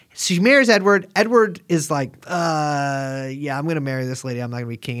She marries Edward. Edward is like, yeah, I'm going to marry this lady. I'm not going to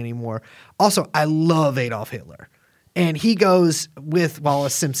be king anymore. Also, I love Adolf Hitler. And he goes with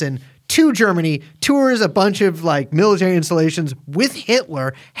Wallace Simpson to Germany, tours a bunch of like military installations with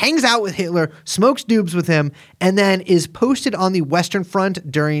Hitler, hangs out with Hitler, smokes doobs with him, and then is posted on the Western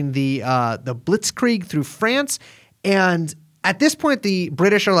Front during the Blitzkrieg through France. And at this point, the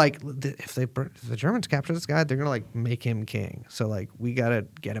British are like, if the Germans capture this guy, they're going to like make him king. So like, we got to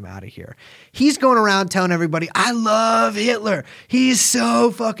get him out of here. He's going around telling everybody, I love Hitler. He's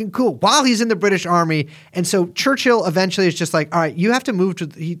so fucking cool while he's in the British army. And so Churchill eventually is just like, all right, you have to move to,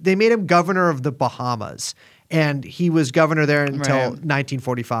 they made him governor of the Bahamas. And he was governor there until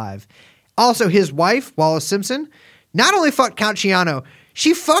 1945. Also, his wife, Wallis Simpson, not only fucked Count Ciano,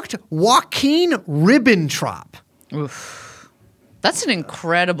 she fucked Joachim Ribbentrop. Oof. That's an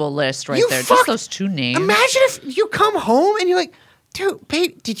incredible list right there. Just those two names. Imagine if you come home and you're like, dude,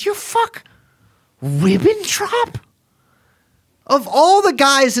 babe, did you fuck Ribbentrop? Of all the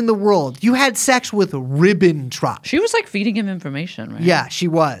guys in the world, you had sex with Ribbentrop. She was like feeding him information, right? Yeah, she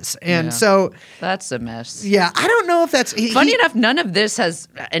was. And so... That's a mess. Yeah, I don't know if that's... Funny enough, none of this has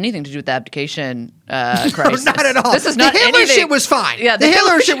anything to do with the abdication crisis. No, not at all. This is not the Hitler anything. shit was fine. Yeah, the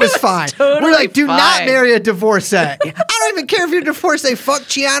Hitler shit was fine. Totally We're like, do not fine. marry a divorcee. I don't even care if you're divorced. They fucked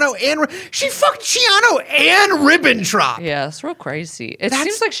Ciano and... She fucked Ciano and Ribbentrop. Yeah, it's real crazy. It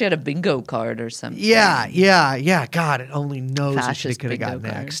seems like she had a bingo card or something. Yeah. God, it only knows what she Fascist could have got bingo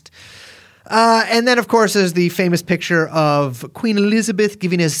card. next. And then, of course, there's the famous picture of Queen Elizabeth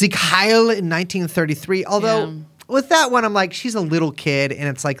giving a Sieg Heil in 1933. Although, with that one, I'm like, she's a little kid, and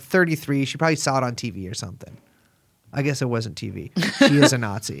it's like 33. She probably saw it on TV or something. I guess it wasn't TV. She is a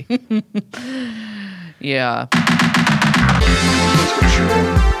Nazi. Yeah.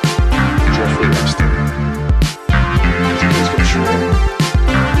 Jeffrey Epstein.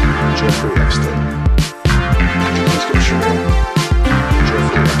 Jeffrey Epstein.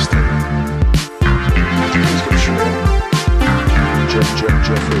 Jeffrey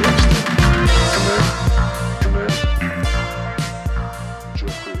Epstein.